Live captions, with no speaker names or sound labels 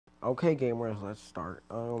Okay, gamers, let's start.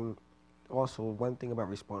 Also, one thing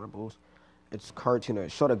about Respawnables, it's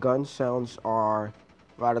cartoonish. So the gun sounds are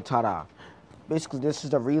rata-ta-ta. Basically, this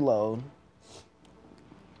is the reload,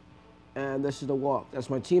 and this is the walk. That's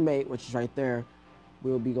my teammate, which is right there.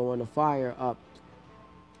 We'll be going to fire up.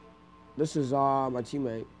 This is my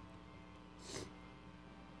teammate.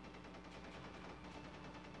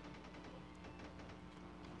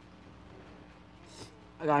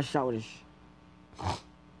 I got shot with his.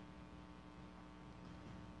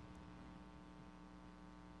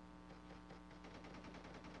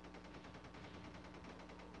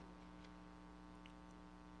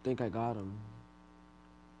 Think I got him.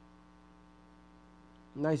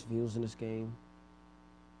 Nice views in this game.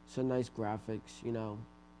 Some nice graphics, you know.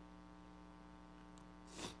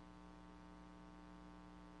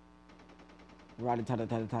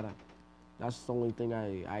 Rata-ta-ta-ta-ta-ta. That's the only thing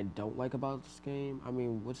I don't like about this game. I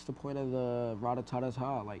mean, what's the point of the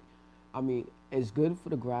rata-ta-ta-ta? Like, I mean, it's good for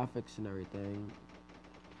the graphics and everything.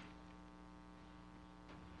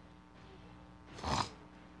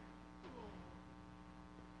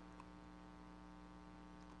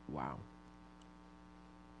 Wow.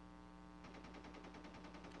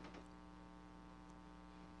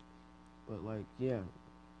 But like, yeah.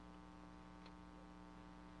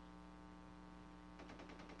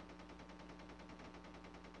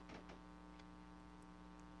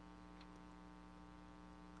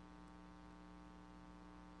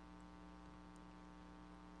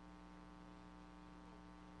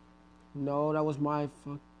 No, that was my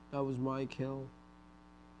fuck. That was my kill.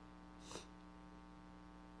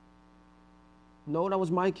 No, that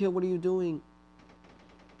was my kill. What are you doing?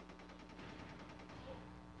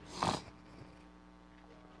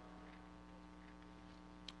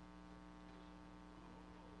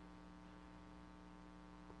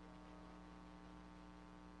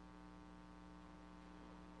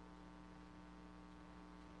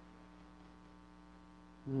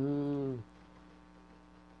 Hmm.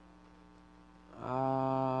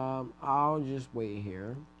 I'll just wait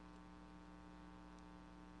here.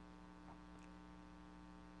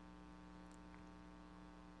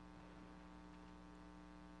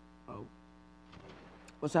 Oh,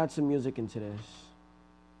 let's add some music into this.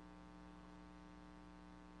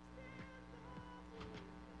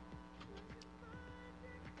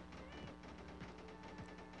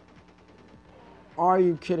 Are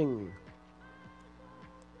you kidding me?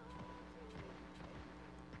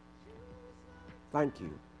 Thank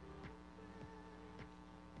you.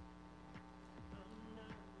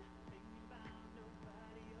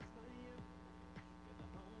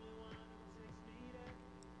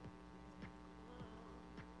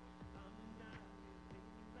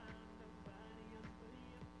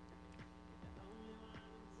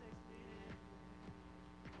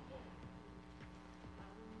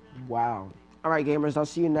 Wow. All right, gamers. I'll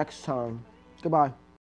see you next time. Goodbye.